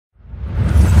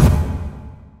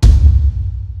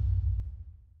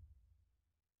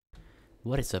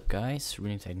What is up, guys?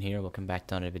 RunicTitan here. Welcome back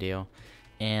to another video.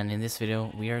 And in this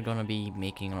video we are gonna be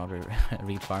making another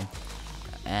reed farm,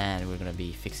 and we're gonna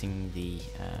be fixing the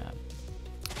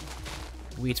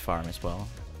wheat farm as well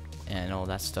and all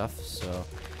that stuff. So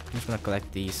I'm just gonna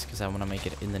collect these because I want to make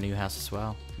it in the new house as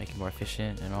well, make it more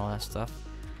efficient and all that stuff.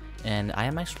 And I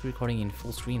am actually recording in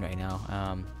full screen right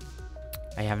now.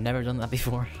 I have never done that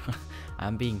before.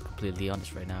 I'm being completely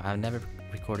honest right now. I've never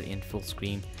recorded in full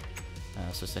screen.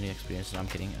 So it's a new experience. I'm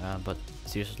kidding, but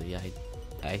seriously,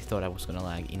 I thought I was gonna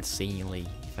lag insanely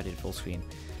if I did full screen,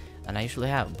 and I usually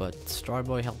have, but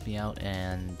Starboy helped me out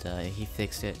and he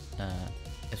fixed it.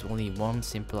 There's only one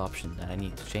simple option that I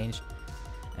need to change,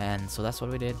 and so that's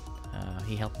what we did.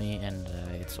 He helped me, and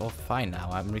it's all fine now.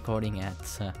 I'm recording at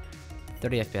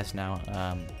 30 FPS now.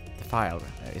 The file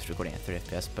is recording at 30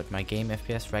 FPS, but my game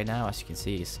FPS right now, as you can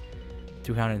see, is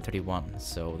 231,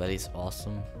 so that is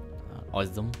awesome.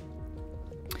 Awesome.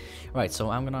 Right, so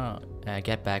I'm gonna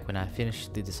get back when I finish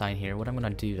the design here. What I'm gonna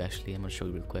do, actually, I'm gonna show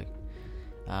you real quick.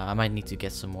 I might need to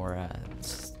get some more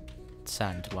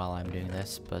sand while I'm doing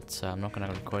this, but I'm not gonna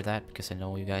record that because I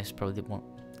know you guys probably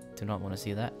do not want to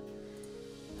see that.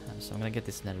 So I'm gonna get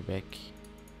this nether brick,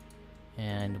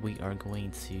 and we are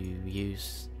going to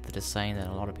use the design that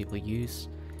a lot of people use.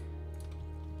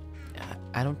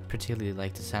 I don't particularly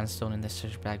like the sandstone in this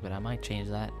texture pack, but I might change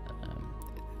that.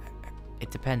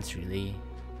 It depends, really.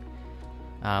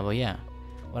 But yeah,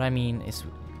 what I mean is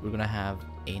we're gonna have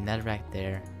a netherrack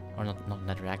there, or not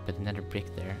netherrack, but nether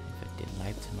brick there. If I didn't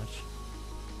lie too much.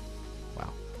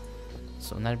 Wow.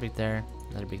 So nether brick there,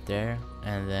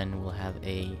 and then we'll have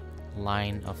a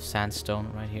line of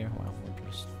sandstone right here. Wow,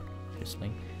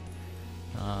 interesting.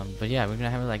 But yeah, we're gonna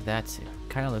have it like that. It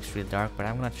kind of looks really dark, but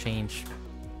I'm gonna change.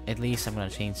 At least I'm gonna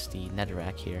change the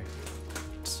netherrack here.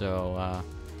 So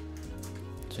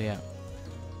yeah.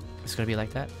 It's gonna be like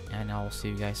that, and I'll see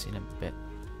you guys in a bit.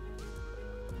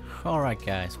 Alright,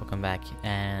 guys, welcome back,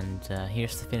 and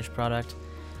here's the finished product.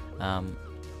 Wow,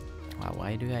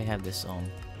 why do I have this on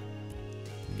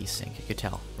VSync? I could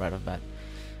tell right off bat.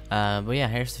 But yeah,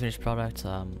 here's the finished product.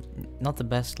 Not the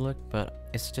best look, but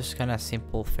it's just kind of a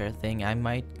simple, fair thing. I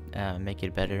might make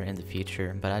it better in the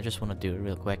future, but I just want to do it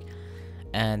real quick,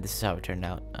 and this is how it turned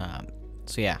out.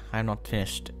 So yeah, I'm not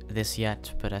finished this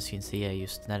yet, but as you can see, I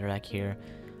used netherrack here.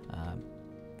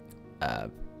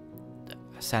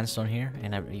 Sandstone here,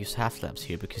 and I use half slabs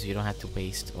here because you don't have to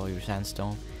waste all your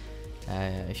sandstone.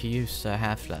 If you use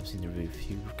half slabs in the roof,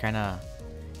 you're kind of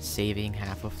saving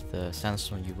half of the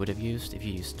sandstone you would have used if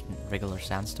you used regular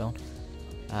sandstone.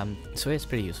 So it's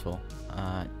pretty useful.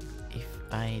 If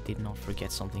I did not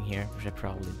forget something here, which I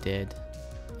probably did.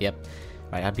 Yep.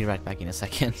 Right, I'll be right back in a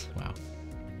second. Wow.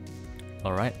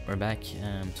 Alright, we're back.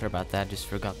 Sorry about that, just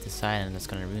forgot this side, and it's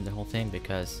gonna ruin the whole thing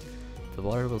because the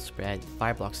water will spread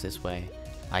 5 blocks this way,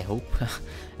 I hope,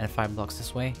 and 5 blocks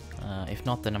this way. If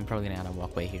not, then I'm probably gonna add a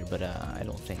walkway here, but I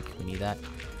don't think we need that.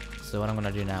 So what I'm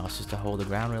gonna do now is just to hold the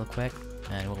ground real quick,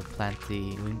 and we'll plant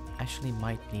the... We actually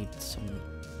might need some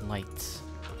light.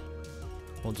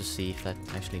 We'll just see if that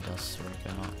actually does work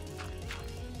or not.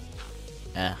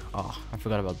 Oh, I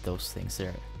forgot about those things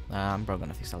there. I'm probably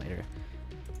gonna fix that later.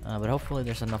 But hopefully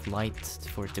there's enough light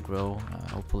for it to grow.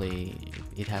 Hopefully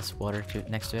it has water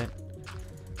next to it.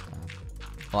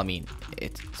 Well, I mean,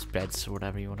 it spreads or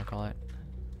whatever you want to call it.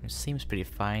 It seems pretty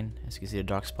fine, as you can see the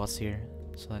dark spots here.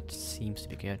 So that seems to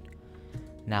be good.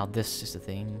 Now this is the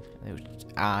thing.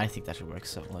 I think that should work,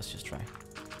 so let's just try.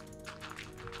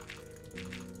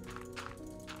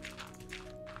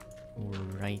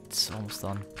 Alright, almost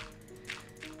done.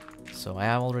 So I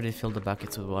have already filled the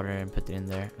buckets with water and put it in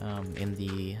there, in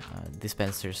the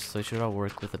dispensers, so it should all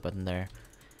work with the button there.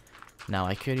 Now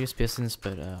I could use pistons,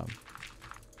 but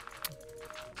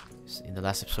in the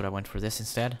last episode I went for this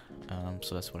instead,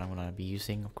 so that's what I'm gonna be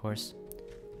using, of course.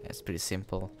 It's pretty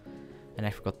simple, and I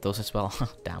forgot those as well.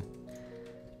 Damn.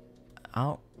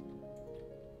 Oh.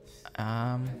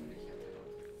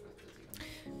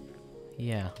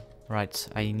 Yeah. Right.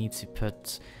 I need to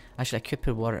put. Actually, I could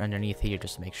put water underneath here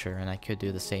just to make sure, and I could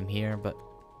do the same here, but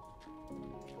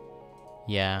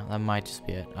yeah, that might just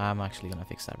be it. I'm actually gonna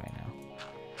fix that right now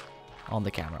on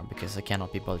the camera because I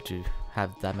cannot be bothered to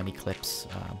have that many clips.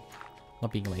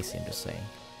 Not being lazy, I'm just saying.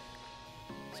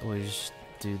 So we just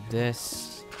do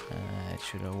this. It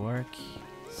should all work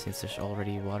since there's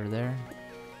already water there.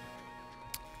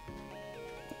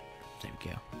 There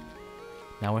we go.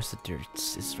 Now where's the dirt?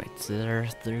 It's right there.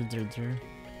 There.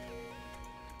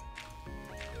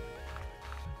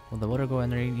 Will the water go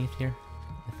underneath here?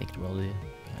 I think it will do.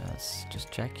 Let's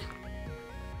just check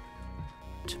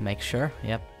to make sure.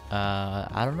 Yep,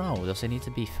 I don't know. Does it need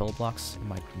to be fill blocks? It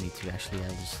might need to actually. I'll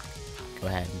just go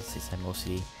ahead and set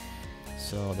mostly.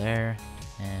 So there,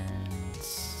 and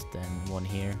then one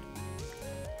here,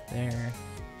 there,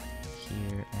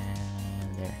 here,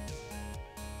 and there.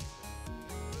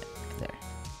 There.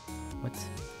 What?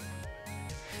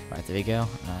 Right, there we go.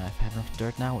 If I have enough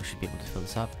dirt now, we should be able to fill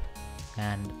this up.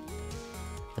 And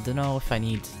I don't know if I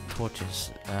need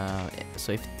torches.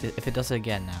 So if it does it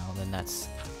again now, then that's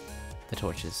the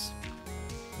torches.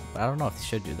 But I don't know if it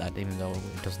should do that, even though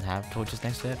it doesn't have torches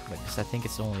next to it. Because I think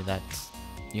it's only that,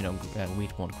 you know,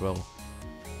 wheat won't grow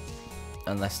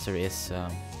unless there is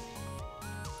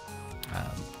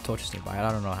torches nearby.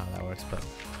 I don't know how that works, but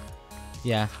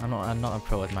yeah, I'm not a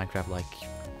pro at Minecraft like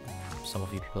some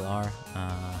of you people are.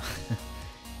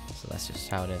 So that's just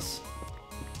how it is.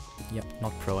 Yep,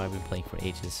 not pro. I've been playing for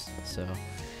ages, so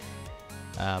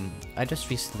I just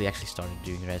recently actually started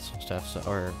doing redstone stuff, so,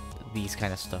 or these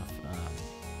kind of stuff,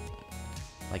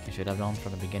 like I should have done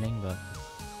from the beginning, but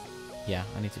yeah,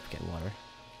 I need to get water.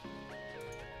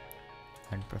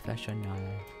 Unprofessional.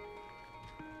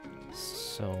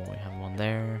 So we have one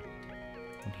there,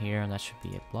 one here, and that should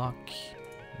be a block.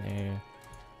 There,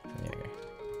 there.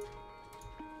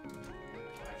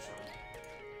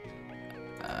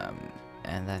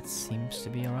 And that seems to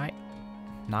be alright.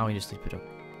 Now we just need to put up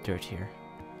dirt here.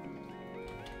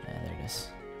 And there it is.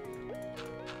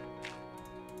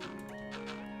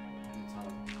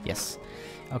 Yes.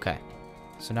 Okay.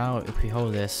 So now if we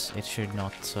hold this, it should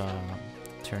not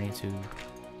turn into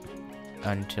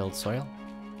untilled soil.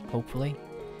 Hopefully.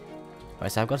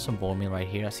 Alright, so I've got some bone meal right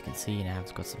here, as you can see, and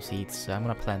I've got some seeds. So I'm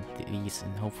gonna plant these,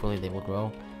 and hopefully they will grow.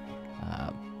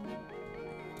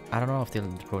 I don't know if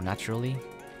they'll grow naturally.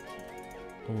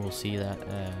 We'll see that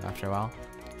after a while.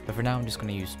 But for now, I'm just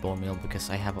gonna use bone meal because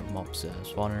I have a mob's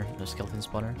spawner, the skeleton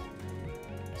spawner.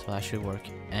 So that should work.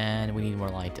 And we need more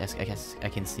light, as I guess I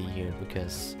can see here,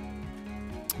 because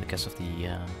of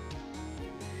the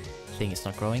thing is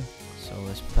not growing. So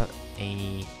let's put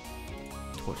a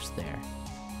torch there.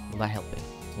 Will that help it?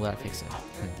 Will that fix it?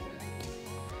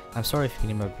 I'm sorry if you can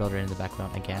hear my brother in the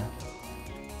background again.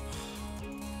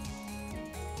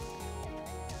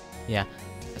 Yeah.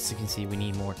 As you can see, we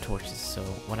need more torches, so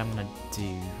what I'm gonna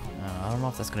do, I don't know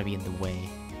if that's gonna be in the way.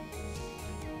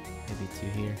 Maybe 2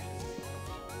 here.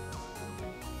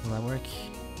 Will that work?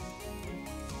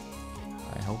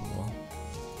 I hope it will.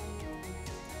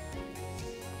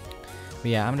 But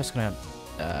yeah, I'm just gonna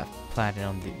plant it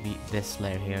on this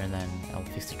layer here, and then I'll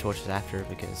fix the torches after,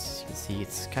 because you can see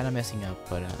it's kind of messing up,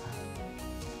 but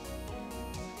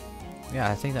yeah,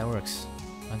 I think that works.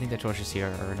 I think the torches here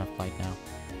are enough light now.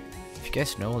 If you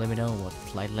guys know, let me know what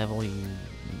light level you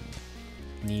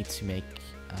need to make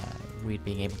wheat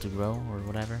being able to grow, or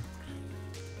whatever.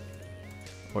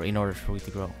 Or in order for wheat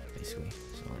to grow, basically.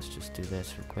 So let's just do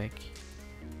this real quick.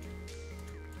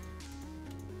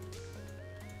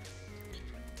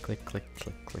 Click, click,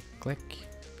 click, click, click.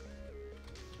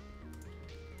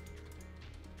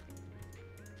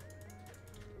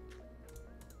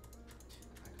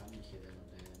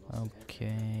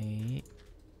 Okay.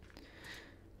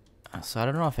 So I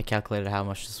don't know if I calculated how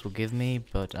much this will give me,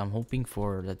 but I'm hoping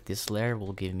for that this layer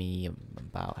will give me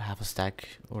about half a stack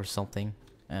or something.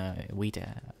 Wheat,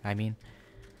 I mean.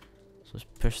 So let's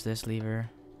push this lever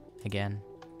again.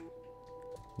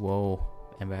 Whoa,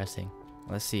 embarrassing.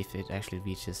 Let's see if it actually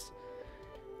reaches.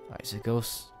 Alright, so it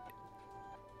goes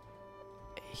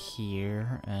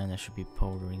here, and that should be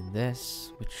powering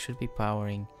this, which should be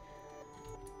powering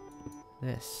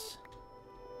this.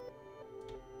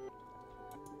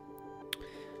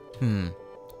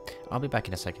 I'll be back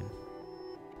in a second.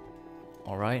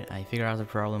 Alright, I figured out the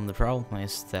problem. The problem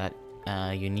is that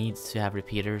you need to have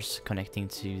repeaters connecting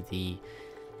to the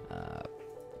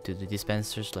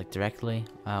dispensers, like directly,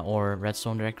 or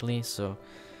redstone directly. So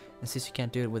since you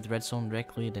can't do it with redstone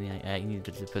directly, then I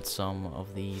needed to put some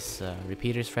of these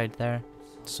repeaters right there.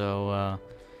 So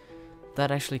that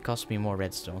actually cost me more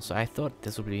redstone. So I thought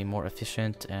this would be more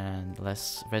efficient and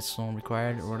less redstone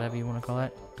required, or whatever you want to call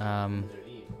it.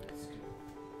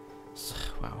 So,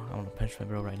 wow, I want to punch my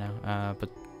bro right now. But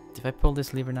if I pull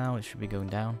this lever now, it should be going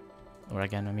down. Or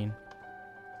again, I mean.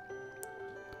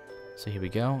 So here we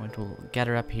go. It will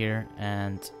gather up here,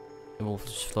 and it will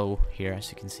just flow here,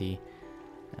 as you can see.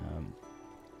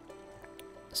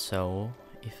 So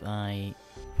if I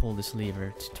pull this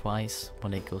lever twice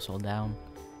when it goes all down,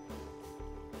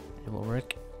 it will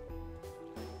work.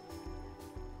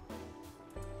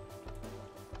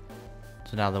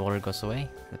 So now the water goes away,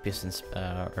 the pistons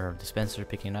or dispenser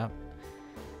picking it up,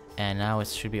 And now it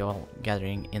should be all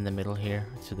gathering in the middle here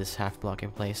to this half block I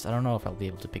placed. I don't know if I'll be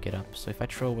able to pick it up. So if I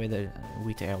throw away the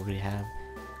wheat I already have,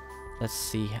 let's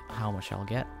see how much I'll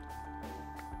get.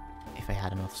 If I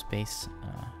had enough space.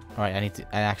 Alright,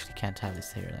 I actually can't have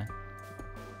this here then.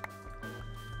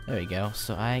 There we go.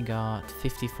 So I got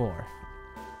 54.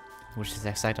 Which is the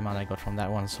exact amount I got from that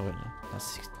one, so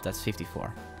that's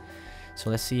 54. So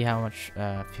let's see how much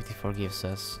 54 gives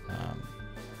us.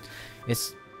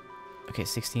 It's okay,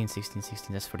 16, 16,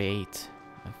 16, that's 48,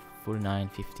 49,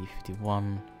 50,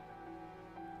 51,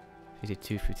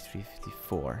 52, 53,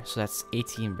 54. So that's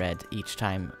 18 bread each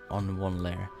time on one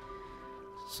layer.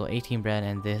 So 18 bread,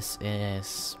 and this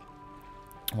is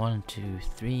 1, 2,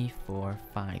 3, 4,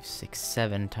 5, 6,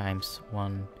 7 times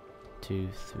 1, 2,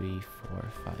 3,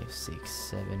 4, 5, 6,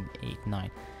 7, 8,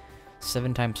 9.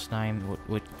 7 times 9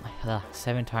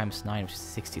 7 times 9, which is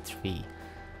 63.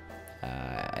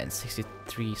 And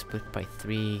 63 split by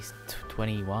 3 is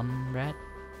 21 bread.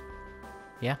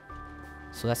 Yeah.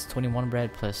 So that's 21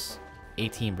 bread plus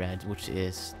 18 bread, which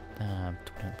is 21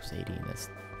 plus 18. That's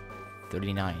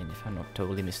 39, if I'm not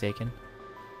totally mistaken.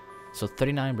 So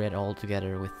 39 bread all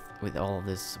together with all of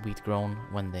this wheat grown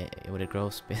when it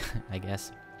grows, I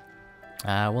guess.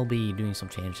 We'll be doing some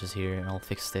changes here, and I'll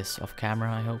fix this off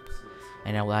camera, I hope.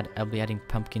 And I'll be adding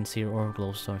pumpkins here or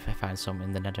glowstone if I find some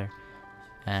in the nether.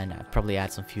 And I'll probably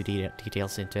add some few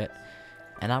details into it.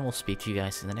 And I will speak to you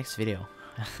guys in the next video.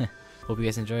 Hope you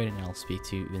guys enjoyed, and I'll speak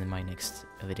to you in my next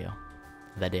video.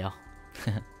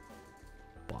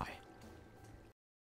 Bye.